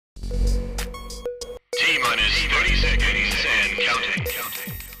T-minus 30 seconds and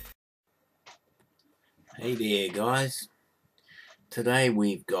counting. Hey there guys, today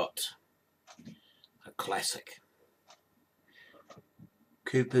we've got a classic,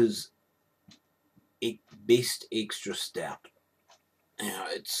 Cooper's Best Extra Stout. Now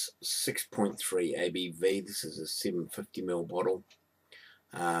it's 6.3 ABV, this is a 750ml bottle.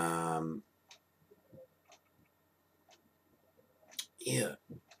 Yeah,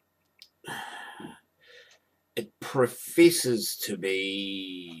 it professes to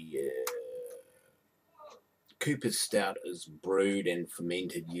be Cooper's Stout is brewed and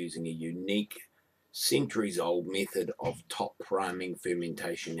fermented using a unique centuries-old method of top priming,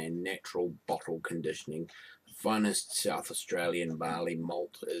 fermentation and natural bottle conditioning. The finest South Australian barley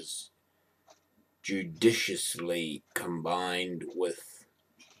malt is judiciously combined with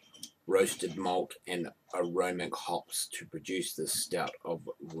roasted malt and aromatic hops to produce this stout of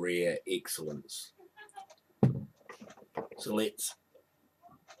rare excellence. So let's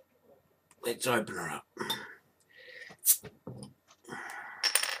open her up.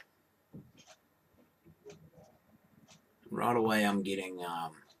 Right away I'm getting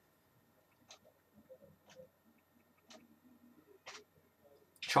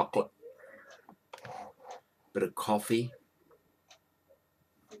chocolate, bit of coffee.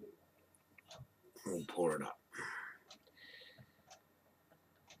 We'll pour it up.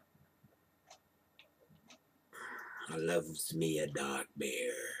 I loves me a dark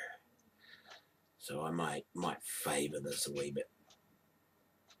beer, so I might favour this a wee bit.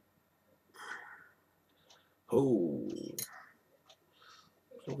 Oh,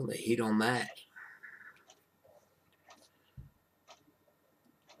 look at the heat on that.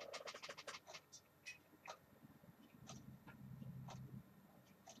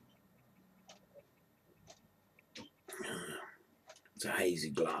 It's a hazy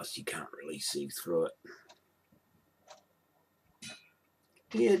glass, you can't really see through it.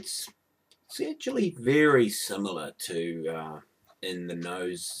 Yeah, it's actually very similar to in the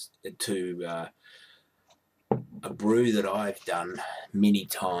nose to a brew that I've done many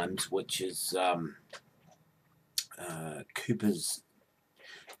times, which is Cooper's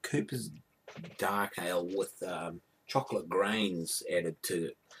dark ale with chocolate grains added to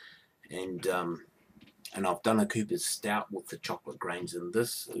it, and I've done a Cooper's Stout with the chocolate grains, and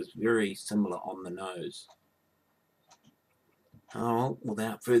this is very similar on the nose. Oh,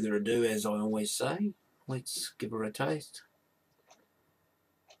 without further ado, as I always say, let's give her a taste.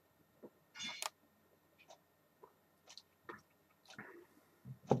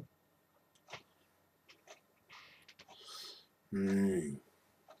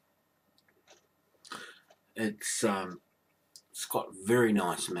 It's got very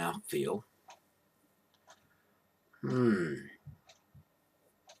nice mouthfeel.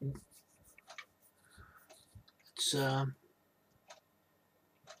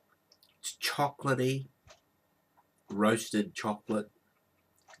 It's chocolatey, roasted chocolate,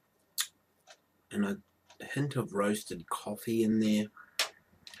 and a hint of roasted coffee in there.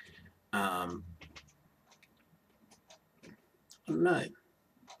 I don't know.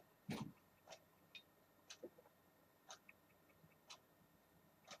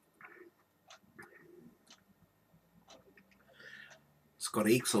 It's got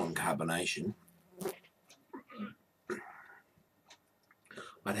excellent carbonation.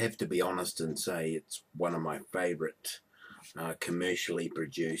 I'd have to be honest and say it's one of my favourite commercially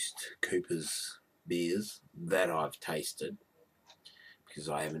produced Cooper's beers that I've tasted, because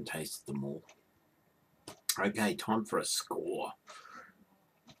I haven't tasted them all. Okay, time for a score.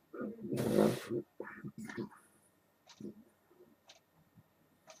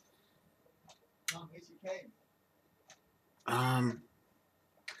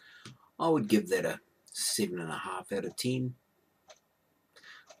 I would give that a 7.5 out of 10.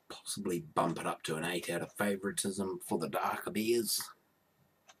 Possibly bump it up to an 8 out of favoritism for the darker beers.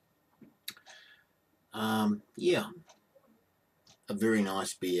 Yeah, a very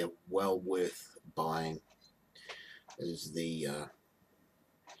nice beer, well worth buying, is the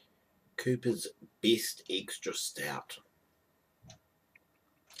Cooper's Best Extra Stout.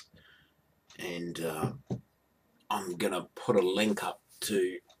 And I'm gonna put a link up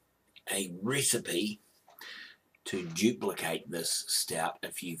to a recipe to duplicate this stout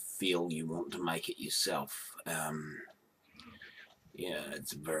if you feel you want to make it yourself. Yeah,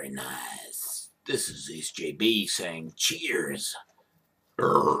 it's very nice. This is SJB saying cheers.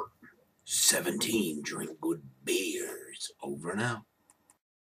 17, drink good beers. Over and out.